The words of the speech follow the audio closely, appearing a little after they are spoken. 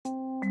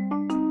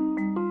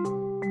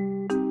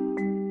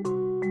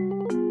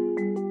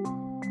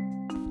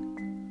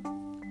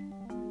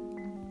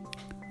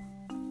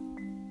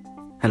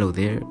Hello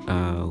there.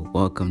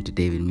 Welcome to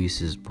David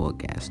Muse's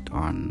podcast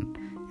on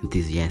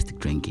enthusiastic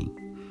drinking.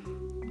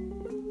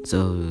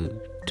 So,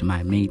 to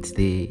my mates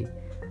there,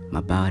 my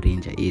Power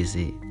Ranger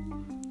Izzy,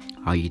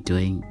 how you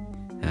doing?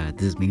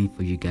 This is mainly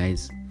for you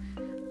guys,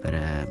 but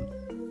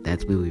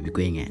that's where we'll be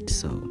going at.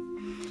 So,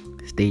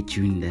 stay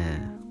tuned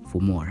for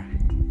more.